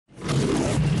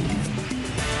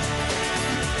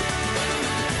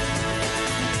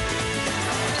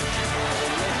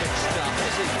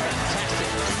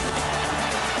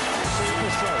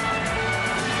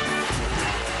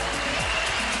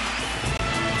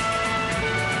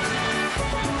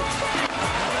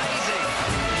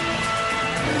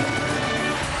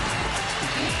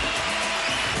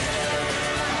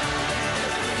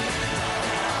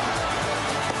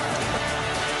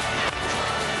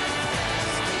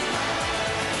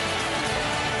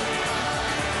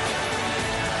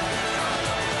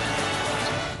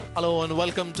Hello and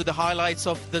welcome to the highlights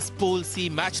of this Pool C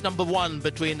match number 1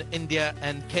 between India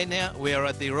and Kenya. We are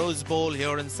at the Rose Bowl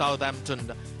here in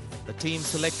Southampton. The team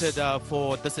selected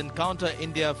for this encounter,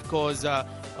 India, of course, a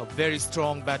very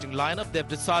strong batting lineup. They've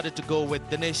decided to go with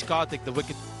Dinesh Karthik, the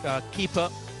wicket keeper,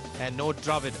 and no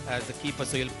Dravid as the keeper,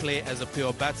 so he'll play as a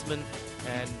pure batsman.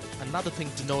 And another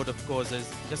thing to note, of course, is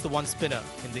just the one spinner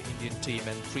in the Indian team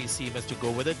and 3 seamers to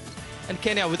go with it. And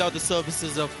Kenya without the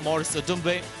services of Maurice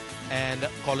Odumbe and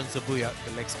Colin Zabuya,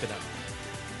 the leg spinner.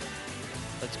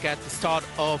 Let's get the start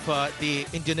of the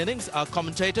Indian innings. Our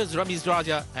commentators, Ramiz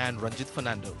Raja and Ranjit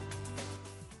Fernando.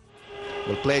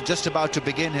 Well, play just about to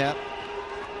begin here.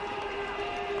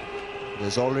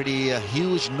 There's already a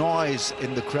huge noise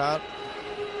in the crowd.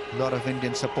 A lot of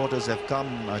Indian supporters have come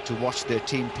to watch their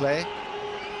team play.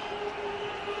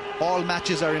 All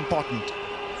matches are important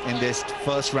in this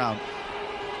first round.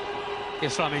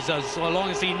 Yes, Ramesh, so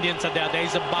long as the Indians are there, there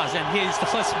is a buzz, and here's the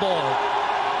first ball.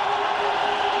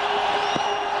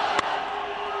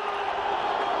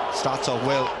 Starts off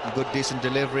well, a good decent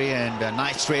delivery and a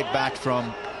nice straight bat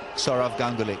from Sourav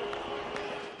Ganguly.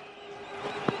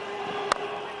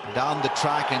 Down the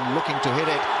track and looking to hit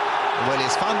it. Well,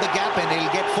 he's found the gap and he'll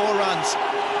get 4 runs.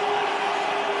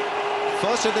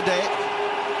 First of the day,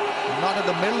 not at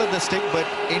the middle of the stick, but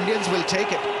Indians will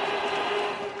take it.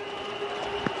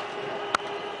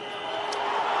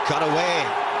 Cut away.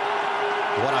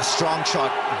 What a strong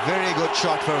shot. Very good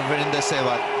shot from Virender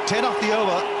Sehwag. 10 off the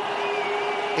over.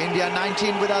 India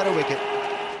 19 without a wicket.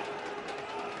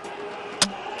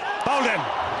 Bowled him.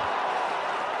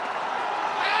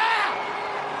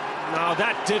 Now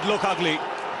that did look ugly.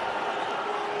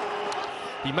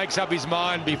 He makes up his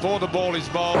mind before the ball is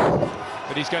bowled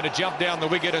that he's going to jump down the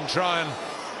wicket and try and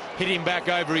hit him back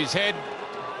over his head,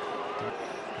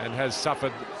 and has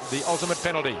suffered the ultimate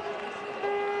penalty.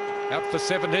 Out for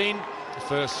 17,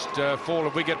 first fall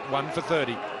of wicket, 1 for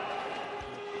 30.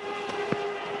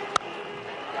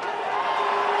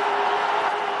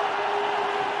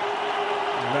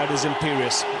 That is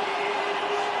imperious.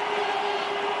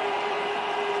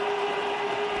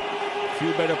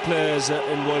 Few better players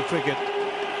in world cricket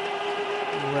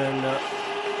when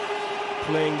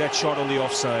playing that shot on the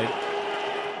offside.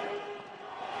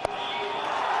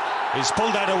 He's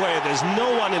pulled that away. There's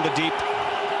no one in the deep,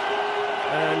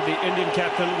 and the Indian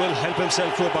captain will help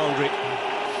himself to a boundary.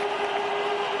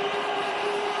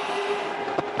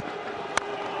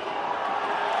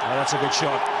 Now that's a good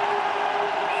shot.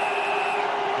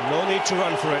 No need to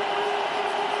run for it.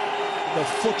 The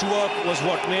footwork was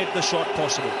what made the shot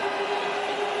possible.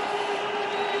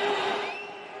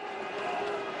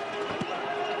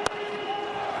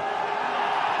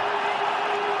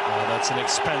 That's an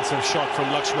expansive shot from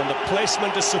Lakshman. The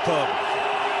placement is superb.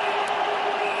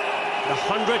 The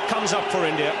 100 comes up for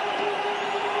India.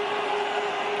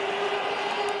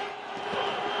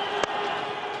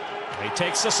 He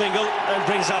takes the single and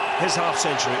brings up his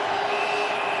half-century.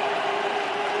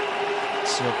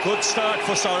 So a good start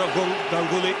for Sourav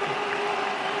Ganguly.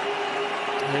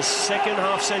 His second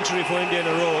half-century for India in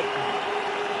a row.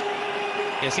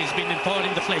 Yes, he's been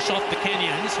pouring the flesh off the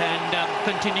Kenyans and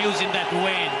continues in that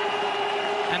vein.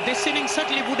 And this innings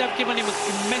certainly would have given him an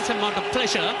immense amount of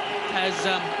pleasure, as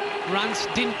runs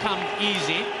didn't come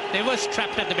easy. They were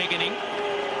strapped at the beginning.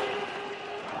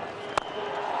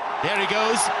 There he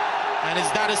goes. And is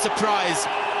that a surprise?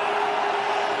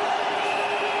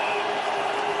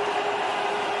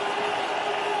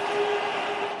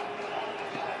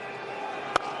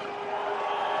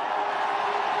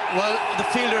 Well, the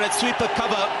fielder at sweeper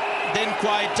cover didn't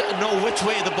quite know which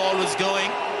way the ball was going.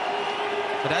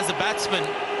 But as a batsman,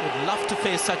 would love to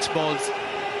face such balls.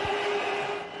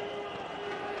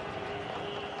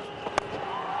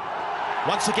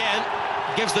 Once again,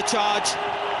 gives the charge.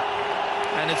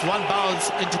 And it's one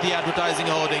bounce into the advertising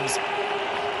hoardings.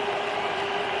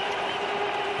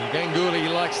 Ganguly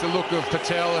likes the look of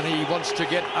Patel and he wants to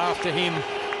get after him,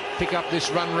 pick up this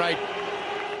run rate.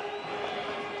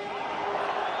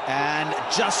 And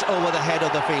just over the head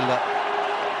of the fielder,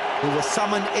 who was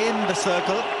summoned in the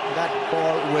circle. That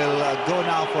ball will go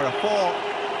now for a 4.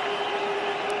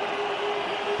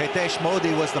 Hitesh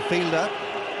Modi was the fielder.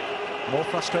 More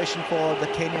frustration for the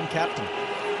Kenyan captain.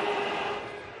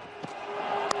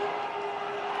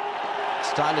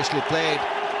 Stylishly played.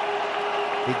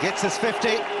 He gets his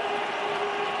 50.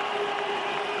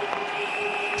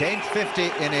 10th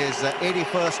 50 in his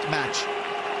 81st match.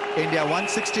 India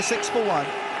 166 for 1.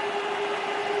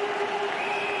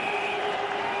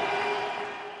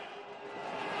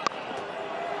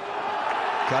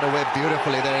 Cut away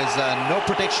beautifully. There is no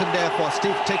protection there for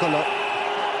Steve Ticolo.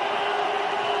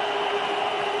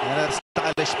 And a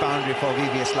stylish Fish boundary for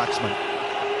VVS Lakshman.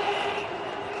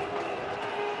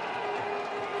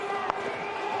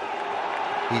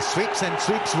 He sweeps and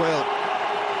sweeps well.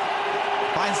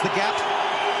 Finds the gap.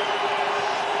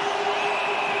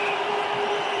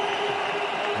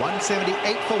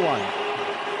 178 for 1.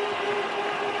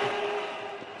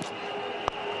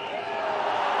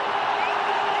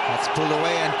 That's pulled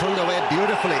away and pulled away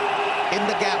beautifully in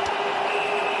the gap.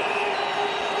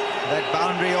 That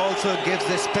boundary also gives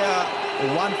this pair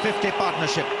 150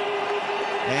 partnership.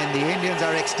 And the Indians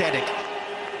are ecstatic.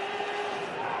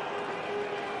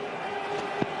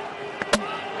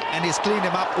 And he's cleaned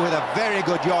him up with a very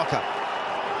good Yorker.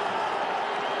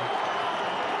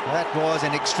 That was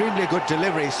an extremely good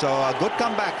delivery, so a good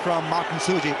comeback from Martin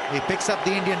Suji. He picks up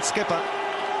the Indian skipper.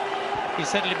 He's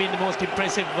certainly been the most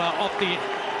impressive of the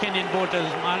Kenyan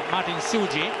bowlers. Martin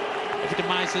Suji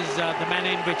epitomizes the manner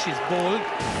in which he's bowled.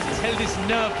 He's held his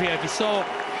nerve here. We saw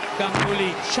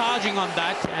Ganguly charging on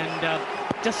that and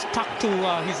just stuck to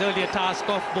his earlier task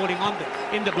of bowling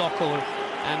in the block hole,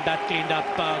 and that cleaned up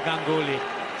Ganguly.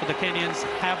 So the Kenyans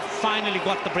have finally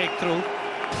got the breakthrough,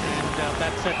 and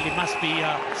that certainly must be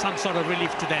some sort of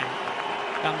relief to them.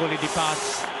 Ganguly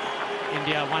departs.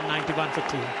 India 191 for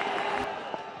 2.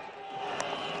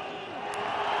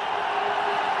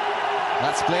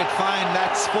 That's played fine.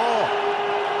 That's 4.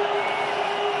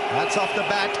 That's off the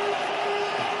bat.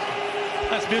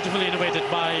 That's beautifully innovated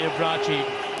by Braji.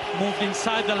 Moved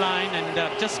inside the line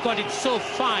and just got it so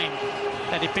fine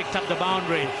that he picked up the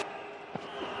boundary.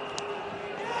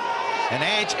 An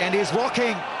edge, and he's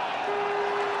walking.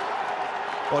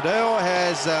 Odeo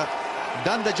has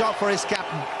done the job for his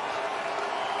captain.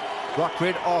 Got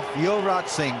rid of Yuvraj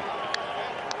Singh.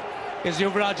 Yes,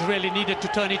 Yuvraj really needed to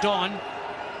turn it on.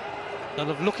 Sort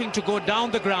of looking to go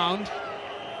down the ground.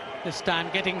 This time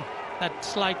getting that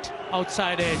slight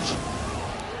outside edge.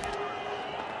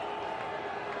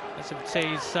 As it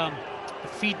says, the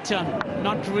feet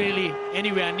not really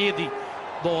anywhere near the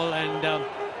ball, and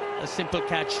a simple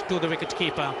catch to the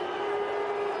wicket-keeper.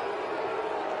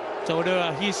 So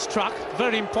he's struck.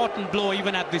 Very important blow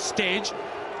even at this stage.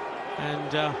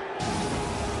 And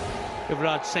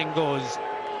Yuvraj Singh goes.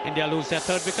 India lose their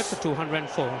 3rd wicket for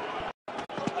 204.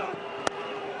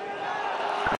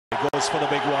 He goes for the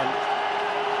big one.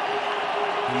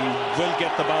 He will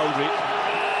get the boundary.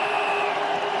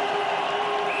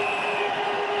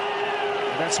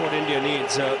 That's what India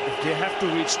needs. If they have to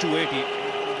reach 280,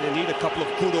 they need a couple of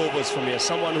good overs from here.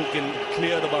 Someone who can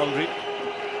clear the boundary.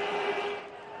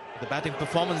 The batting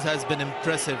performance has been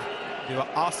impressive. They were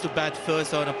asked to bat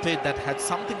first on a pitch that had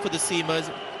something for the seamers.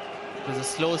 It was a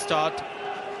slow start.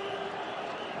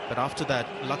 But after that,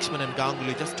 Lakshman and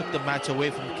Ganguly just took the match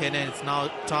away from Kenya. It's now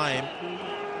time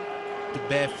to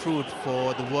bear fruit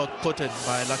for the work put in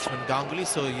by Lakshman Ganguly.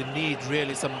 So you need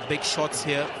really some big shots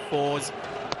here, 4s,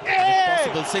 and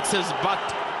if possible 6s. But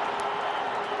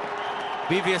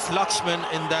VVS Lakshman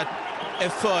in that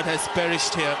effort has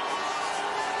perished here.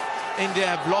 India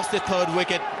have lost their 3rd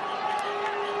wicket.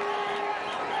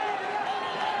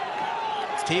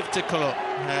 Steve Tickler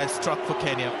has struck for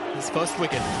Kenya, his 1st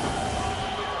wicket.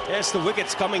 Yes, the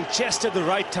wicket's coming just at the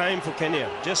right time for Kenya.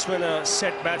 Just when a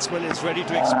set batsman is ready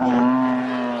to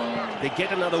explode, they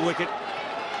get another wicket.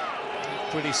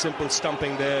 Pretty simple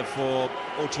stumping there for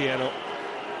Otieno.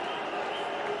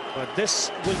 But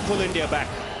this will pull India back.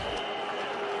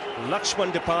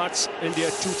 Lakshman departs, India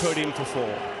 213 for 4.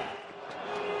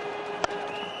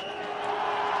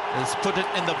 He's put it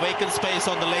in the vacant space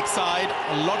on the leg side.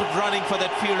 A lot of running for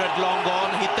that field at long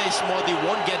gone. Hitesh Modi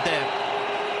won't get there.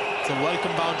 It's a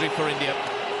welcome boundary for India.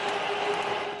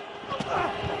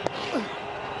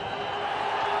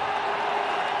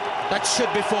 That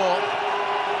should be 4.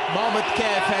 Mohammad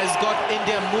Kaif has got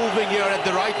India moving here at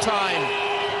the right time.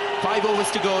 5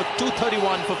 overs to go,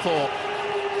 231 for 4.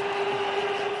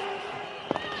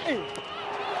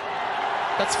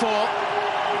 That's 4.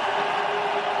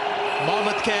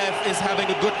 Mohammad Kaif is having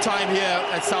a good time here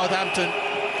at Southampton.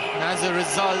 And as a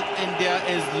result, India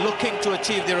is looking to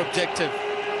achieve their objective.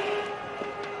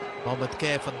 Mohammad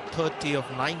Kaif on 30 of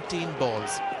 19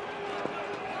 balls.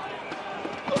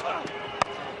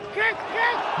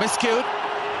 Miscued.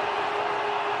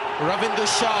 Ravinder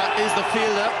Shah is the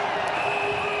fielder.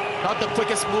 Not the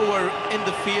quickest mover in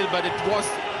the field, but it was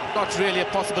not really a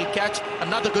possible catch.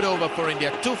 Another good over for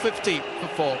India, 250 for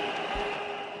 4.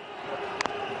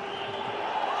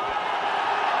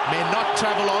 May not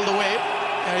travel all the way.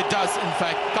 It does, in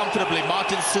fact, comfortably.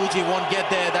 Martin Suji won't get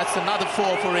there. That's another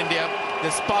 4 for India.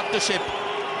 This partnership,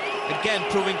 again,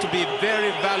 proving to be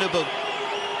very valuable.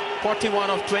 41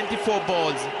 of 24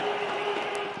 balls.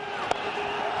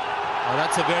 Oh,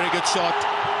 that's a very good shot.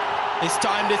 He's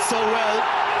timed it so well.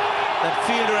 That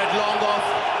fielder at long off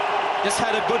just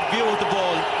had a good view of the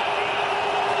ball.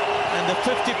 And the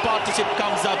 50 partnership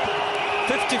comes up.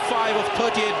 55 of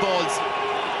 38 balls.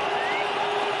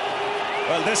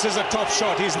 Well, this is a top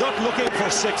shot. He's not looking for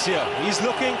six here. He's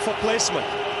looking for placement.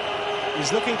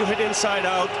 He's looking to hit inside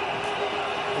out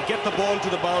and get the ball to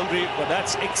the boundary, but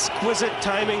that's exquisite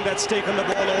timing that's taken the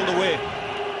ball all the way.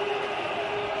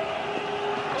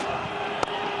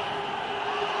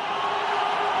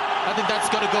 I think that's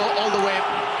going to go all the way.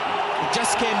 It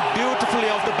just came beautifully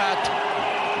off the bat.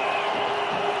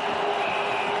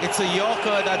 It's a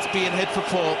Yorker that's being hit for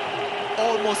four.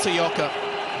 Almost a Yorker.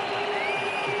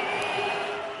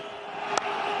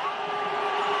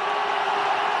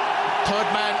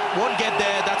 Third man won't get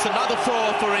there. That's another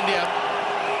four for India.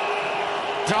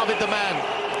 Dravid the man.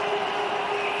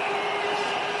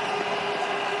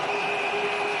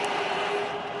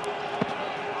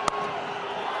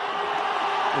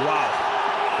 Wow,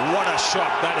 what a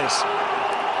shot that is.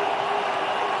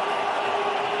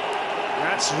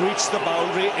 That's reached the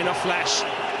boundary in a flash.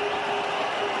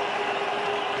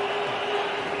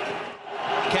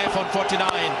 Kef on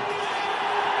 49.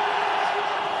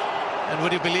 And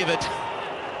would you believe it?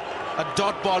 A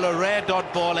dot ball, a rare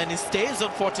dot ball, and he stays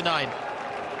on 49.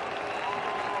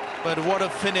 But what a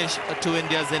finish to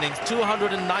India's innings.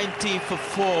 290 for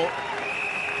 4.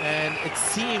 And it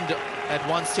seemed at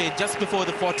one stage, just before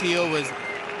the 40 overs,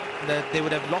 that they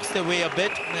would have lost their way a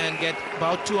bit and get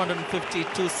about 250,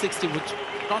 260, which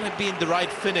would not have been the right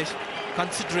finish,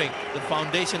 considering the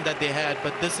foundation that they had.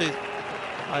 But this is,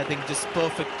 I think, just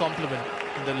perfect complement.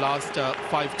 In the last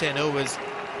 5-10 overs,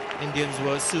 Indians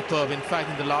were superb. In fact,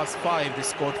 in the last 5, they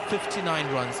scored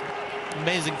 59 runs.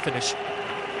 Amazing finish.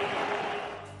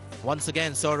 Once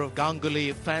again, Sourav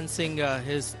Ganguly fancying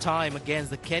his time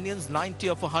against the Kenyans. 90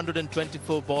 of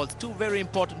 124 balls. Two very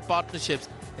important partnerships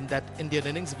in that Indian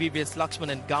innings. VVS Lakshman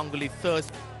and Ganguly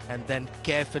first, and then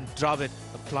Kef and Dravid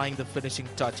applying the finishing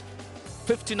touch.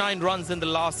 59 runs in the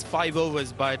last 5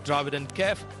 overs by Dravid and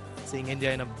Kef, seeing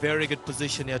India in a very good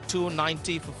position here.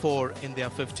 290 for 4 in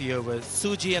their 50 overs.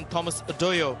 Suji and Thomas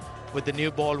Odoyo with the new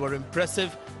ball were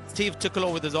impressive. Steve Tickler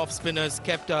with his off-spinners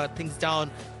kept things down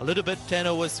a little bit. 10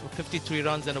 overs for 53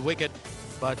 runs and a wicket,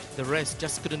 but the rest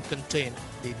just couldn't contain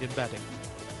the Indian batting.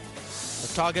 The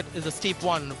target is a steep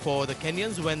one for the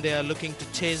Kenyans when they are looking to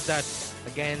chase that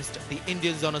against the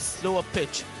Indians on a slower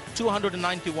pitch.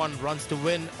 291 runs to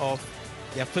win of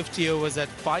their 50 overs at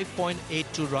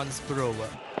 5.82 runs per over.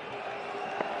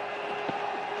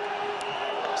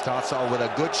 Starts off with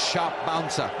a good sharp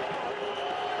bouncer.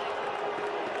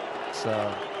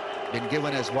 So been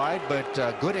given as wide, but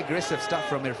good aggressive stuff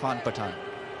from Irfan Pathan.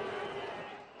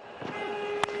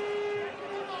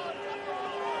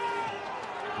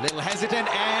 Little hesitant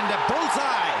and a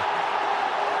bullseye.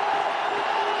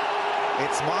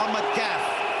 It's Mohammad Kaf.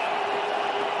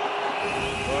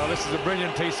 Well, this is a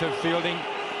brilliant piece of fielding.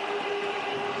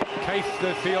 Kaf,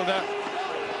 the fielder,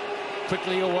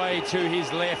 quickly away to his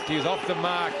left. He's off the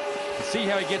mark. See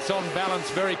how he gets on balance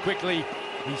very quickly.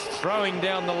 He's throwing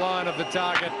down the line of the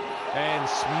target and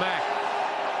smack.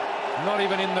 Not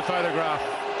even in the photograph.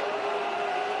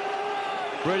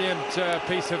 Brilliant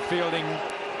piece of fielding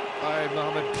by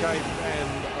Mohammad Kaf,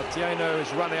 and Otieno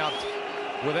has run out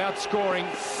without scoring.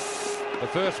 The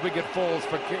first wicket falls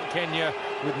for Kenya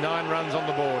with 9 runs on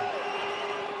the board.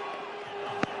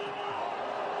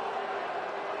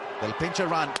 They'll pinch a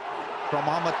run from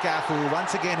Mohammad Kaf, who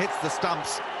once again hits the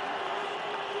stumps.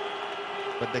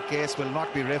 But the case will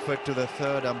not be referred to the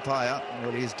third umpire.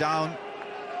 Well, he's down.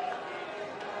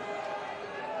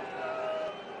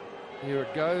 Here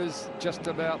it goes, just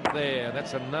about there.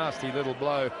 That's a nasty little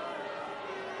blow. It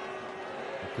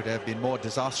could have been more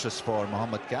disastrous for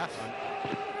Mohammad Kaf.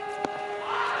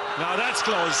 Now that's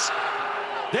close.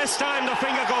 This time the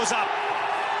finger goes up.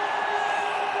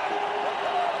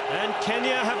 And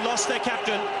Kenya have lost their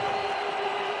captain.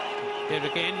 Here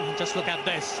again, just look at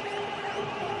this.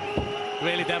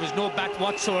 Really, there was no bat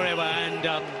whatsoever,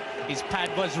 and his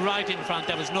pad was right in front.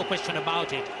 There was no question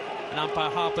about it. And umpire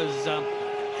Harper's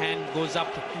hand goes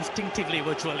up instinctively,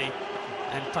 virtually.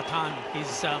 And Pathan,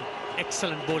 his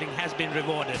excellent bowling has been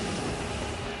rewarded.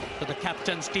 So the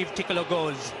captain, Steve Tickler,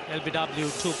 goes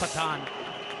LBW to Pathan.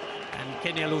 And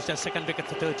Kenya lose their second wicket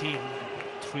for 13.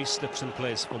 3 slips in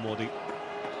place for Modi.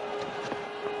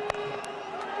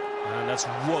 And that's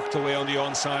worked away on the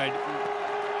onside.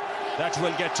 That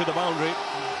will get to the boundary.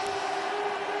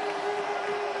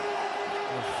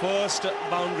 The first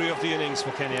boundary of the innings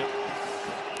for Kenya.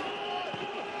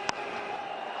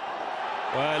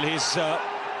 Well, he's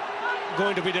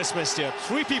going to be dismissed here.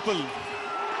 3 people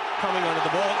coming under the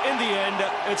ball. In the end,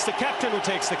 it's the captain who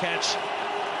takes the catch.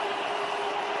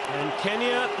 And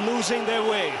Kenya losing their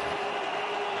way.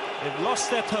 They've lost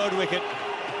their third wicket.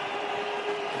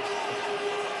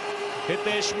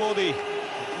 Hitesh Modi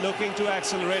looking to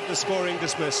accelerate the scoring,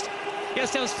 dismissed.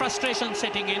 Yes, there was frustration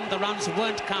setting in. The runs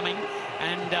weren't coming,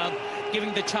 and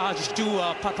giving the charge to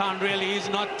Pathan really is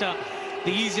not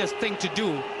the easiest thing to do.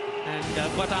 And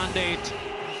got under it,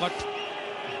 got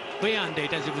way under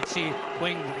it, as you would see,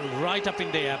 going right up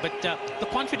in the air. But the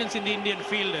confidence in the Indian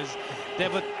fielders, there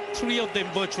were three of them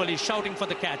virtually shouting for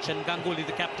the catch, and Ganguly,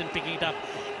 the captain, picking it up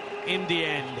in the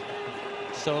end.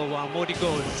 So Modi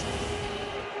goes.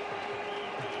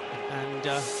 And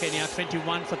Kenya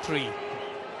 21 for 3.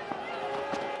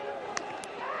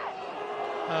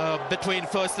 Between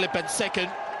first slip and second.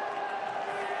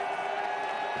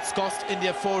 It's cost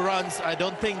India 4 runs. I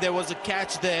don't think there was a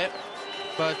catch there,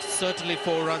 but certainly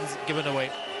 4 runs given away.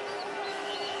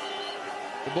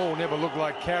 The ball never looked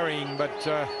like carrying, but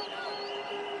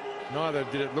neither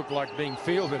did it look like being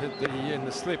fielded in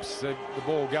the slips. The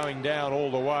ball going down all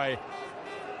the way.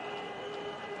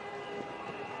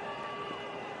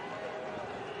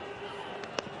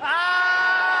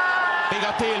 Big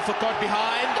appeal for caught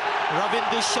behind.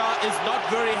 Ravinder Shah is not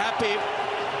very happy.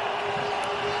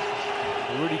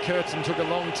 Rudy Kurtzen took a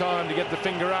long time to get the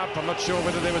finger up. I'm not sure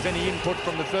whether there was any input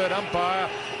from the third umpire,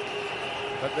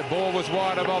 but the ball was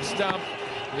wide of off stump.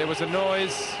 There was a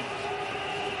noise.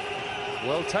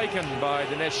 Well taken by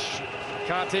Dinesh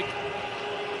Karthik.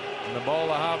 And the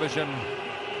bowler Harbhajan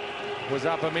was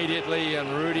up immediately, and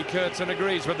Rudy Kurtzen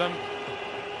agrees with them.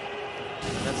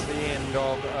 And that's the end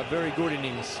of a very good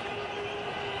innings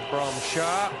from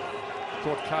Shah.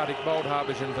 Caught Karthik bowled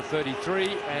Harbhajan for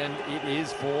 33, and it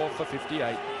is 4 for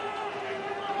 58.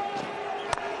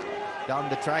 Down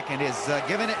the track and is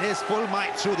giving it his full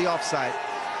might through the offside.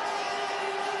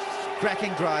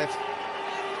 Cracking drive.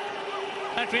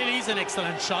 That really is an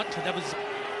excellent shot. That was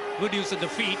good use of the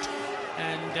feet,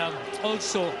 and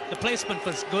also the placement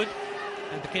was good,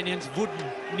 and the Kenyans would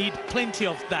need plenty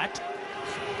of that.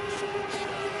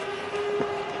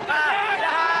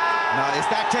 Now, is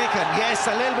that taken? Yes,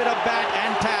 a little bit of bat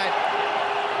and pad.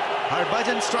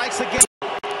 Harbhajan strikes again.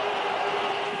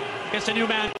 Gets a new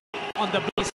man on the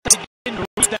base. Didn't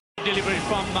read that delivery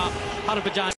from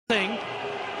Harbhajan Singh.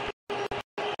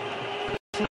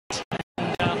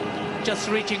 And just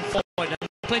reaching forward, and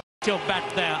plenty of bat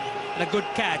there, and a good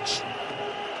catch.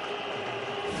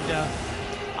 And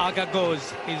Aga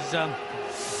goes. His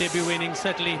debut inning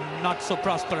certainly not so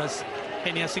prosperous.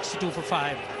 Kenya 62 for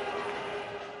 5.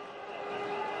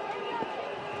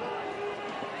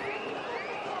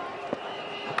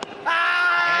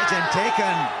 And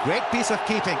taken. Great piece of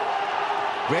keeping.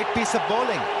 Great piece of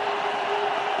bowling.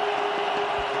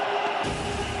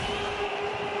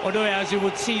 Odoya, as you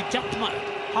would see, just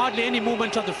hardly any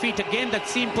movement of the feet. Again, that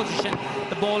seam position.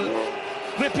 The ball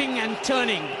gripping and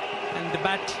turning. And the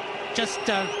bat just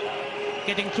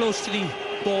getting close to the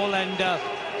ball, and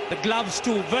the gloves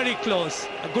too, very close.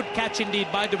 A good catch indeed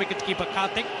by the wicketkeeper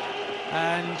Karthik.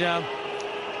 And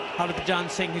Harbhajan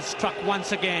Singh is struck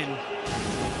once again.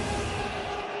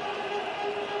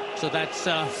 So that's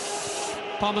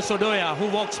Thomas Odoya who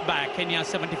walks back. Kenya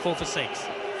 74 for 6.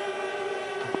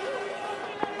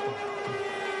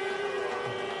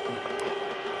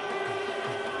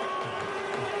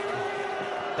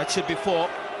 That should be 4.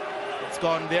 It's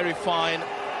gone very fine,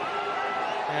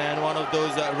 and one of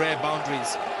those rare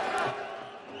boundaries.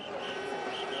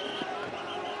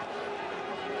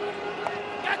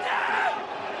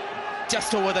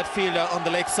 Just over that fielder on the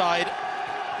leg side.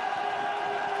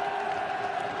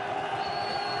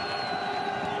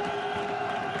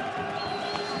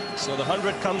 So the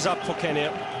 100 comes up for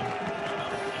Kenya.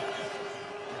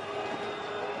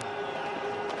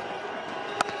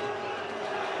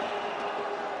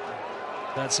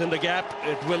 That's in the gap.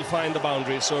 It will find the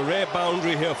boundary. So a rare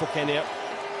boundary here for Kenya.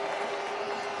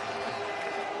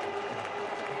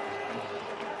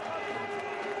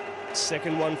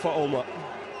 Second one for Omar.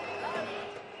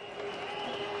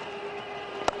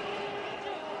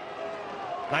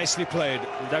 Nicely played.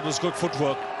 That was good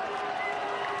footwork.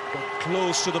 Got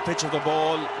close to the pitch of the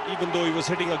ball, even though he was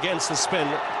hitting against the spin.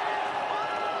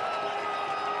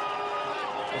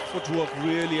 The footwork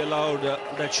really allowed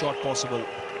that shot possible.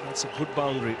 That's a good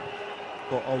boundary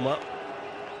for Omar.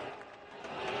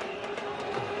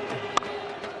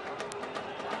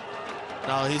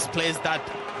 Now he's placed that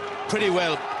pretty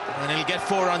well, and he'll get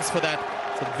 4 runs for that.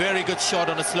 It's a very good shot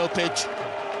on a slow pitch.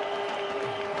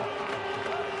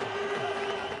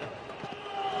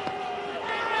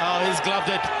 Oh, he's gloved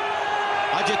it.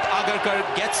 Ajit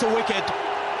Agarkar gets a wicket.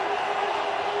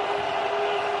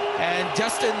 And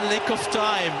just in the nick of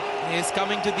time, he's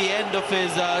coming to the end of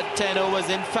his 10 overs.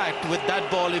 In fact, with that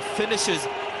ball, he finishes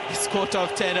his quota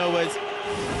of 10 overs.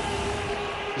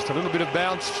 Just a little bit of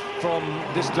bounce from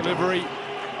this delivery.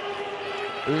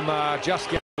 Umar just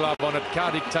gets a glove on it.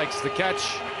 Karthik takes the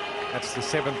catch. That's the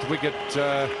 7th wicket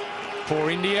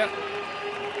for India.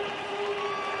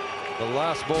 The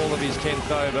last ball of his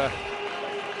 10th over.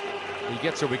 He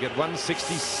gets a wicket,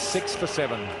 166 for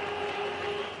 7.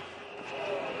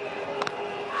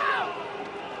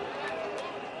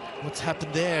 What's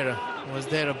happened there? Was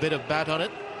there a bit of bat on it?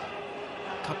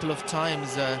 A couple of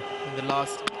times in the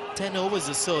last 10 overs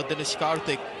or so, Dinesh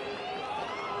Karthik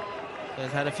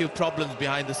has had a few problems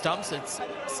behind the stumps. It's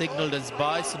signalled as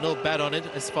by, so no bat on it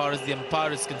as far as the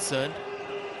umpire is concerned.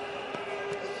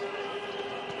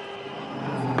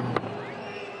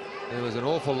 There was an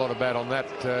awful lot of bat on that,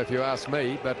 if you ask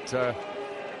me, but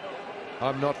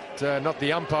I'm not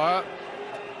the umpire.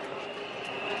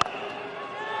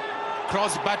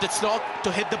 Cross batted slot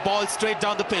to hit the ball straight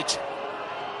down the pitch.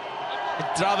 And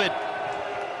Dravid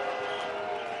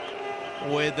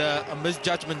with a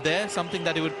misjudgment there, something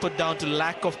that he would put down to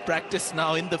lack of practice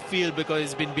now in the field, because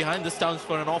he's been behind the stumps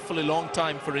for an awfully long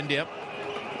time for India.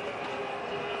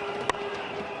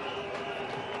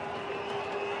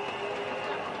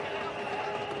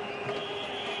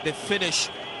 They finish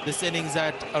this innings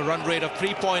at a run rate of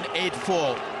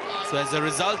 3.84. So as a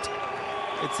result,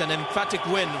 it's an emphatic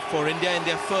win for India in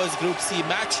their first Group C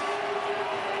match.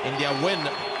 India win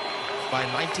by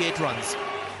 98 runs.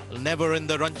 Never in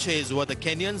the run chase were the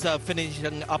Kenyans,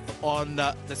 finishing up on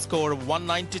the score of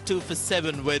 192 for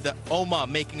 7, with Omar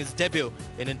making his debut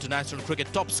in international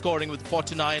cricket, top scoring with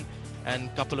 49, and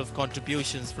a couple of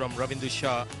contributions from Ravindu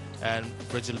Shah and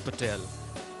Brijal Patel.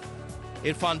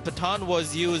 Irfan Pathan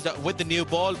was used with the new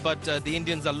ball, but the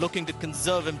Indians are looking to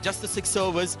conserve him. Just the 6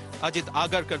 overs. Ajit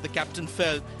Agarkar, the captain,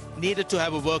 felt needed to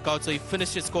have a workout, so he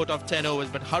finished his quota of 10 overs.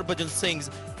 But Harbhajan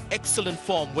Singh's excellent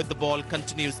form with the ball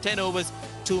continues. 10 overs,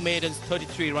 2 maidens,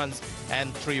 33 runs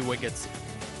and 3 wickets.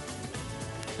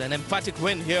 An emphatic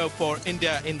win here for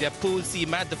India in their Pool C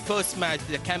match. The first match,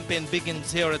 their campaign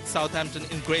begins here at Southampton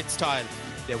in great style.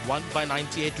 They won by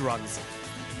 98 runs.